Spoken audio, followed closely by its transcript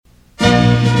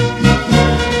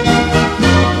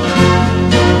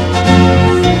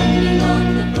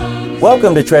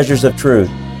Welcome to Treasures of Truth,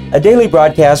 a daily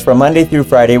broadcast from Monday through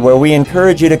Friday where we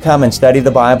encourage you to come and study the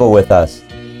Bible with us.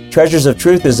 Treasures of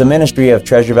Truth is a ministry of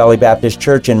Treasure Valley Baptist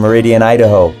Church in Meridian,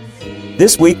 Idaho.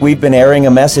 This week we've been airing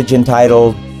a message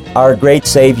entitled, Our Great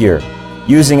Savior,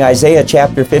 using Isaiah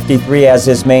chapter 53 as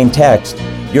his main text.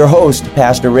 Your host,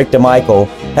 Pastor Rick DeMichael,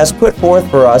 has put forth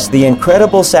for us the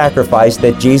incredible sacrifice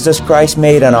that Jesus Christ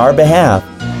made on our behalf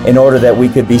in order that we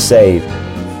could be saved.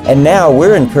 And now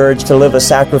we're encouraged to live a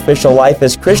sacrificial life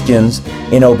as Christians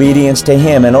in obedience to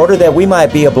Him in order that we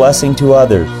might be a blessing to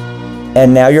others.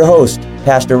 And now your host,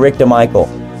 Pastor Rick DeMichael.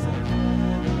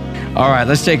 All right,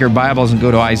 let's take our Bibles and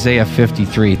go to Isaiah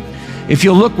 53. If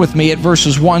you'll look with me at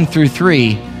verses 1 through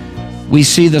 3, we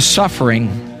see the suffering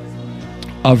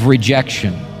of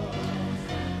rejection.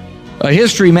 A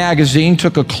history magazine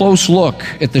took a close look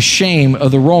at the shame of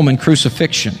the Roman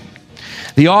crucifixion.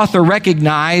 The author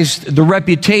recognized the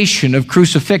reputation of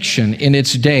crucifixion in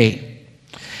its day.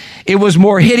 It was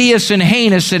more hideous and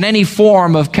heinous than any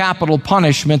form of capital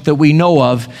punishment that we know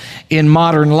of in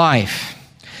modern life.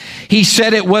 He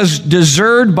said it was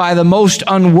deserved by the most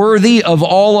unworthy of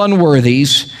all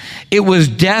unworthies. It was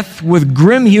death with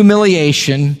grim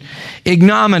humiliation,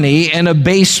 ignominy, and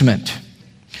abasement.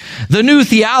 The new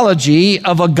theology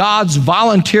of a God's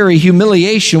voluntary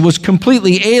humiliation was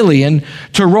completely alien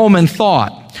to Roman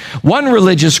thought. One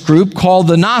religious group called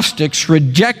the Gnostics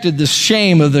rejected the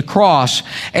shame of the cross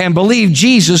and believed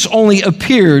Jesus only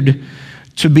appeared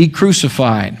to be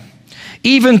crucified.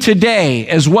 Even today,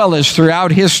 as well as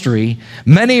throughout history,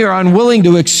 many are unwilling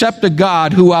to accept a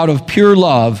God who, out of pure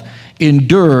love,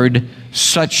 endured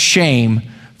such shame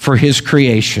for His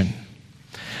creation.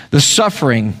 The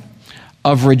suffering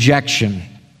of rejection.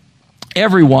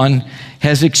 Everyone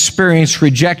has experienced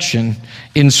rejection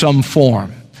in some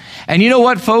form. And you know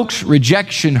what, folks?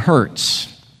 Rejection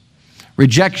hurts.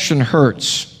 Rejection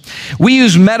hurts. We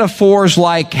use metaphors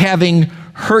like having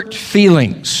hurt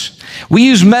feelings. We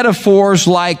use metaphors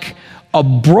like a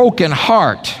broken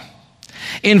heart.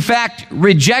 In fact,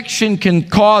 rejection can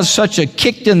cause such a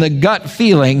kick in the gut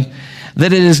feeling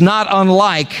that it is not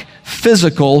unlike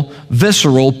physical,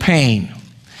 visceral pain.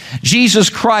 Jesus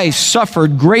Christ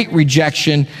suffered great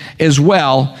rejection as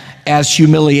well as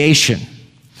humiliation.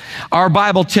 Our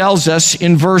Bible tells us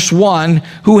in verse 1,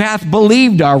 who hath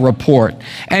believed our report,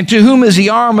 and to whom is the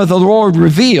arm of the Lord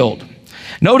revealed?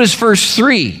 Notice verse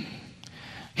 3.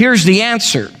 Here's the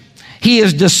answer. He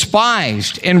is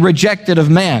despised and rejected of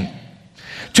men.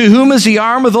 To whom is the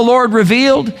arm of the Lord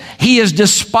revealed? He is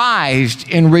despised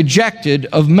and rejected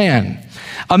of men.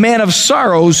 A man of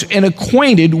sorrows and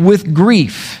acquainted with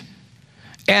grief.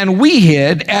 And we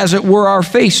hid, as it were, our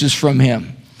faces from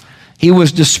him. He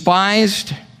was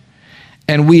despised,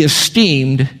 and we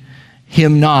esteemed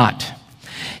him not.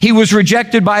 He was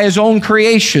rejected by his own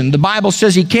creation. The Bible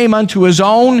says he came unto his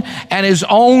own, and his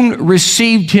own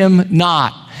received him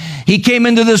not. He came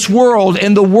into this world,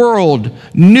 and the world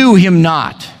knew him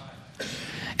not.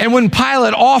 And when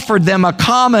Pilate offered them a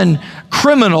common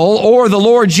criminal or the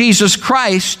Lord Jesus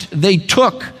Christ, they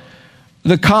took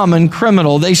the common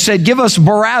criminal. They said, give us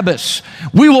Barabbas.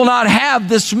 We will not have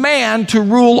this man to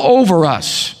rule over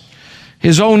us.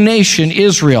 His own nation,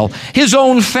 Israel. His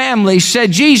own family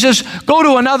said, Jesus, go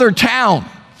to another town.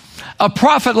 A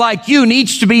prophet like you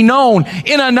needs to be known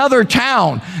in another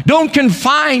town. Don't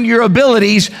confine your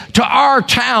abilities to our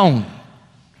town.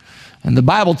 And the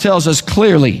Bible tells us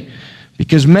clearly,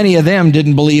 because many of them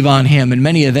didn't believe on him, and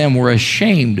many of them were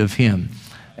ashamed of him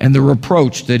and the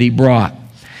reproach that he brought.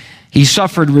 He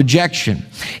suffered rejection.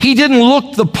 He didn't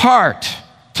look the part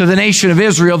to the nation of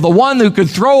Israel, the one who could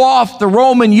throw off the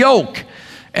Roman yoke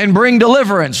and bring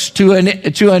deliverance to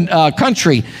a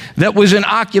country that was in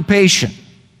occupation.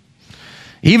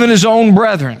 Even his own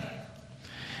brethren,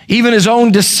 even his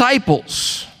own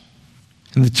disciples,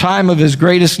 in the time of his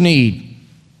greatest need,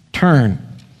 turned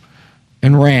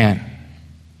and ran.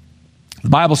 The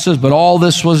Bible says, but all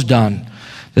this was done,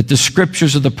 that the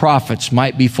scriptures of the prophets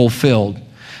might be fulfilled.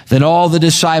 Then all the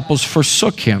disciples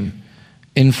forsook him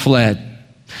and fled.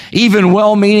 Even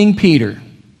well-meaning Peter,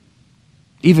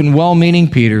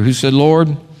 who said,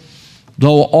 Lord,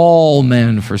 though all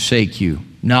men forsake you,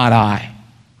 not I.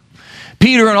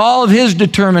 Peter, in all of his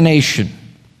determination,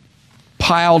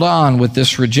 piled on with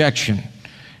this rejection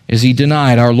as he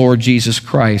denied our Lord Jesus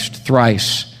Christ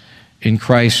thrice in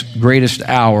Christ's greatest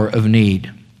hour of need.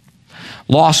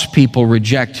 Lost people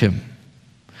reject him.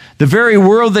 The very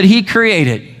world that he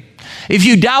created. If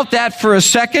you doubt that for a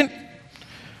second,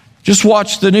 just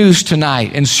watch the news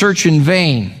tonight and search in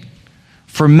vain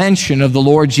for mention of the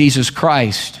Lord Jesus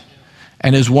Christ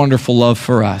and his wonderful love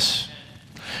for us.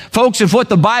 Folks, if what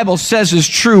the Bible says is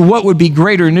true, what would be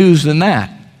greater news than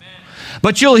that?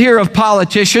 But you'll hear of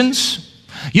politicians,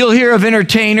 you'll hear of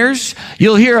entertainers,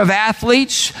 you'll hear of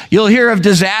athletes, you'll hear of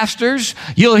disasters,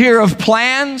 you'll hear of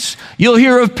plans, you'll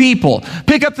hear of people.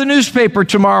 Pick up the newspaper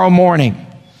tomorrow morning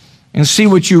and see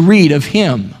what you read of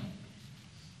him,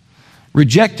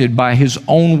 rejected by his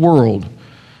own world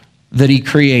that he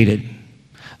created,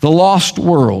 the lost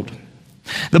world.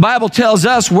 The Bible tells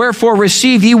us, wherefore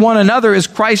receive ye one another as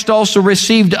Christ also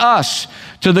received us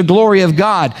to the glory of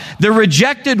God. The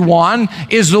rejected one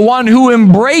is the one who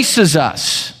embraces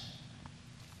us.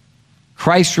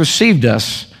 Christ received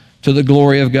us to the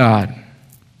glory of God.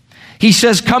 He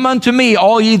says, come unto me,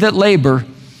 all ye that labor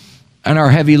and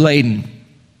are heavy laden.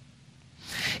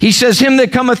 He says, him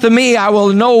that cometh to me, I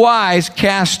will in no wise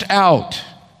cast out.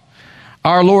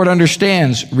 Our Lord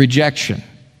understands rejection.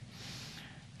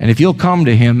 And if you'll come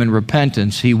to him in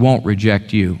repentance, he won't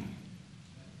reject you.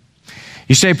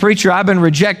 You say, preacher, I've been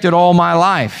rejected all my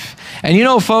life. And you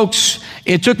know, folks,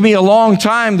 it took me a long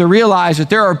time to realize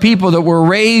that there are people that were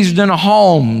raised in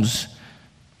homes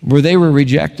where they were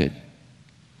rejected.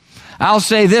 I'll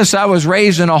say this, I was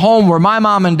raised in a home where my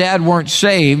mom and dad weren't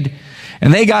saved,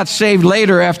 and they got saved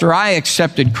later after I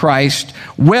accepted Christ,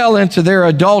 well into their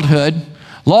adulthood,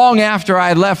 long after I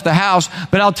had left the house.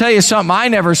 But I'll tell you something I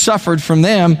never suffered from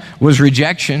them was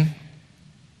rejection.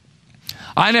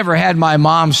 I never had my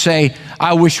mom say,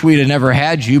 I wish we'd have never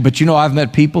had you. But you know, I've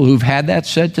met people who've had that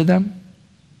said to them.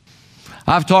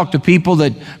 I've talked to people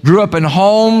that grew up in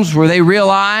homes where they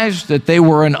realized that they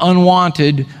were an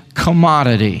unwanted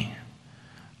commodity,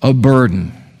 a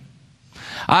burden.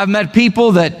 I've met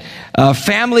people that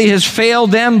family has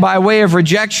failed them by way of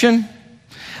rejection.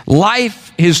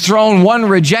 Life has thrown one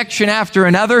rejection after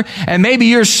another, and maybe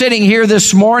you're sitting here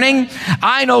this morning.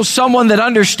 I know someone that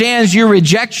understands your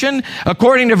rejection.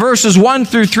 According to verses 1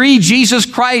 through 3, Jesus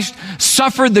Christ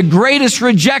suffered the greatest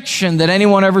rejection that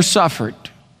anyone ever suffered.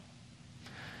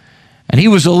 And he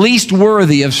was the least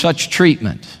worthy of such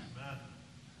treatment.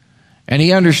 And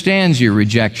he understands your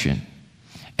rejection.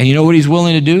 And you know what he's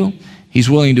willing to do? He's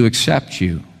willing to accept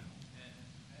you.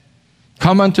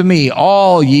 Come unto me,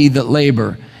 all ye that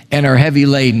labor and are heavy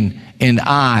laden, and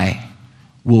I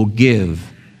will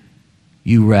give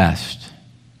you rest.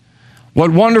 What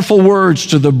wonderful words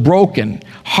to the broken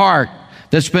heart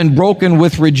that's been broken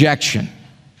with rejection.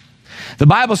 The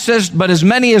Bible says, but as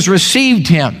many as received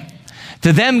him,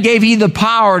 to them gave he the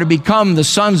power to become the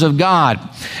sons of God.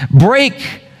 Break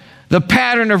the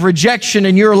pattern of rejection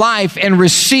in your life and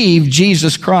receive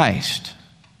Jesus Christ.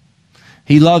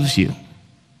 He loves you.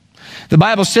 The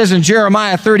Bible says in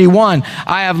Jeremiah 31,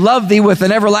 I have loved thee with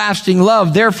an everlasting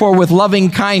love, therefore with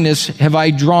loving kindness have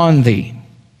I drawn thee.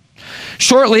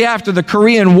 Shortly after the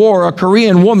Korean War, a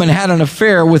Korean woman had an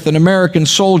affair with an American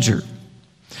soldier.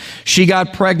 She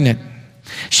got pregnant.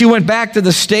 She went back to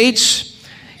the States.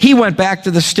 He went back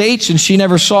to the States, and she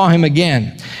never saw him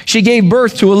again. She gave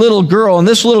birth to a little girl, and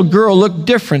this little girl looked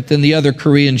different than the other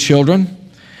Korean children.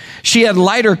 She had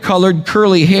lighter colored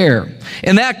curly hair.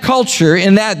 In that culture,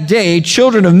 in that day,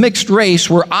 children of mixed race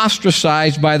were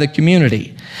ostracized by the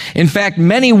community. In fact,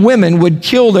 many women would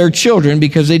kill their children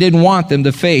because they didn't want them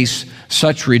to face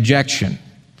such rejection.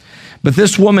 But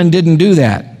this woman didn't do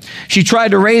that. She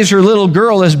tried to raise her little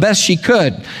girl as best she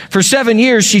could. For 7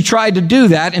 years, she tried to do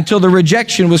that until the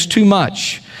rejection was too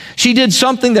much. She did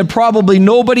something that probably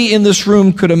nobody in this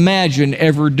room could imagine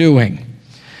ever doing.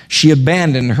 She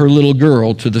abandoned her little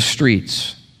girl to the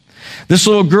streets. This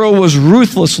little girl was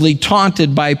ruthlessly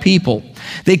taunted by people.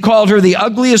 They called her the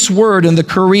ugliest word in the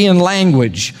Korean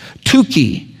language,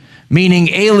 tuki, meaning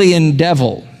alien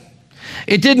devil.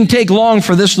 It didn't take long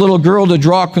for this little girl to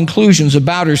draw conclusions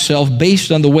about herself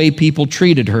based on the way people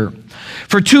treated her.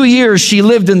 For 2 years, she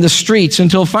lived in the streets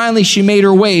until finally she made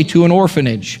her way to an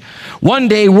orphanage. One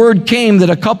day, word came that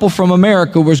a couple from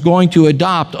America was going to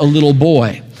adopt a little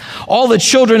boy. All the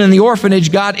children in the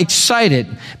orphanage got excited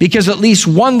because at least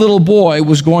one little boy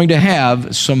was going to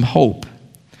have some hope.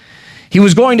 He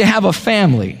was going to have a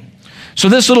family. So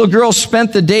this little girl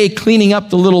spent the day cleaning up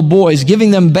the little boys,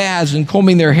 giving them baths and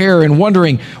combing their hair and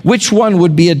wondering which one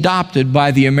would be adopted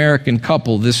by the American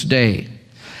couple this day.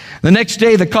 The next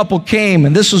day the couple came,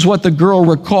 and this is what the girl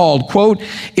recalled. Quote,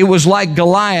 it was like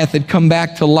Goliath had come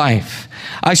back to life.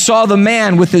 I saw the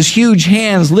man with his huge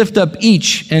hands lift up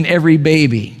each and every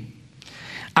baby.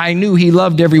 I knew he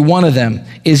loved every one of them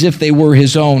as if they were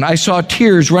his own. I saw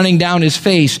tears running down his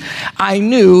face. I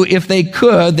knew if they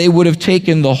could, they would have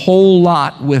taken the whole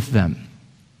lot with them.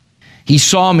 He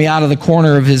saw me out of the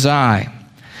corner of his eye.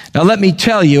 Now let me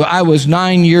tell you, I was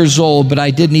 9 years old, but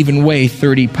I didn't even weigh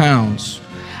 30 pounds.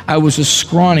 I was a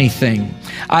scrawny thing.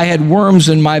 I had worms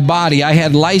in my body. I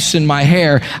had lice in my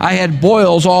hair. I had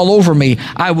boils all over me.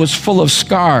 I was full of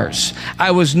scars.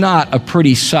 I was not a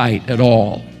pretty sight at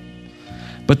all.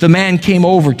 But the man came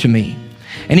over to me,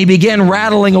 and he began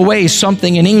rattling away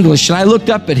something in English, and I looked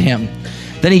up at him.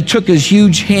 Then he took his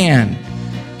huge hand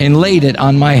and laid it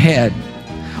on my head.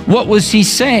 What was he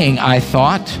saying, I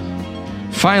thought?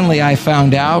 Finally, I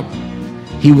found out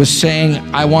he was saying,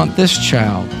 I want this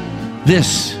child.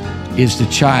 This is the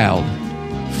child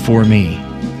for me.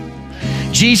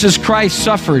 Jesus Christ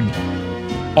suffered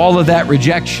all of that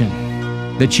rejection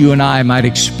that you and I might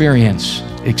experience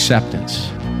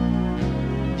acceptance.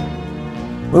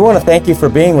 We want to thank you for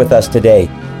being with us today.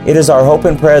 It is our hope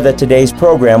and prayer that today's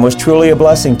program was truly a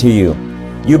blessing to you.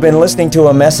 You've been listening to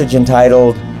a message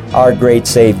entitled, Our Great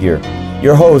Savior.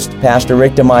 Your host, Pastor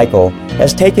Rick DeMichael,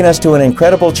 has taken us to an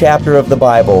incredible chapter of the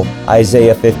Bible,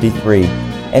 Isaiah 53,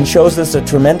 and shows us a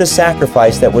tremendous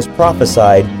sacrifice that was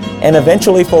prophesied and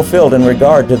eventually fulfilled in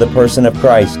regard to the person of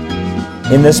Christ.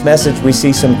 In this message, we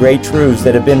see some great truths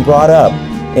that have been brought up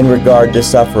in regard to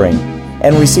suffering,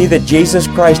 and we see that Jesus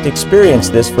Christ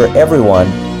experienced this for everyone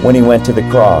when he went to the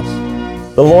cross.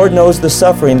 The Lord knows the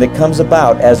suffering that comes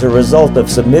about as a result of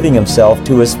submitting himself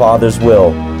to his Father's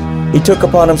will. He took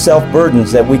upon himself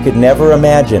burdens that we could never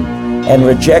imagine and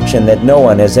rejection that no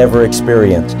one has ever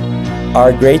experienced.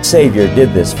 Our great Savior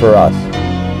did this for us.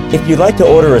 If you'd like to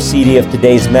order a CD of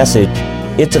today's message,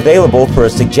 it's available for a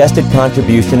suggested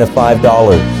contribution of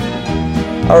 $5.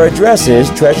 Our address is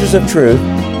Treasures of Truth,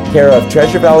 care of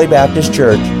Treasure Valley Baptist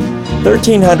Church,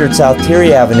 1300 South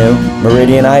Thierry Avenue,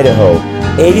 Meridian, Idaho,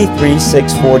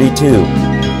 83642.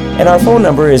 And our phone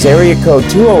number is area code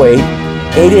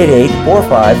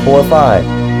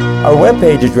 208-888-4545. Our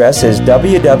webpage address is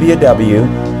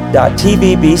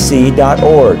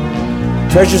www.tvbc.org.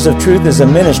 Treasures of Truth is a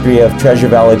ministry of Treasure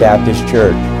Valley Baptist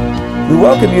Church. We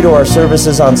welcome you to our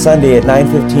services on Sunday at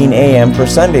 9:15 a.m. for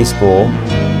Sunday School,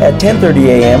 at 10:30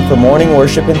 a.m. for morning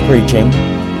worship and preaching,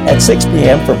 at 6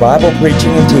 p.m. for Bible preaching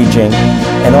and teaching,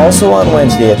 and also on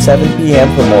Wednesday at 7 p.m.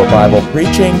 for more Bible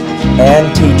preaching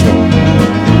and teaching.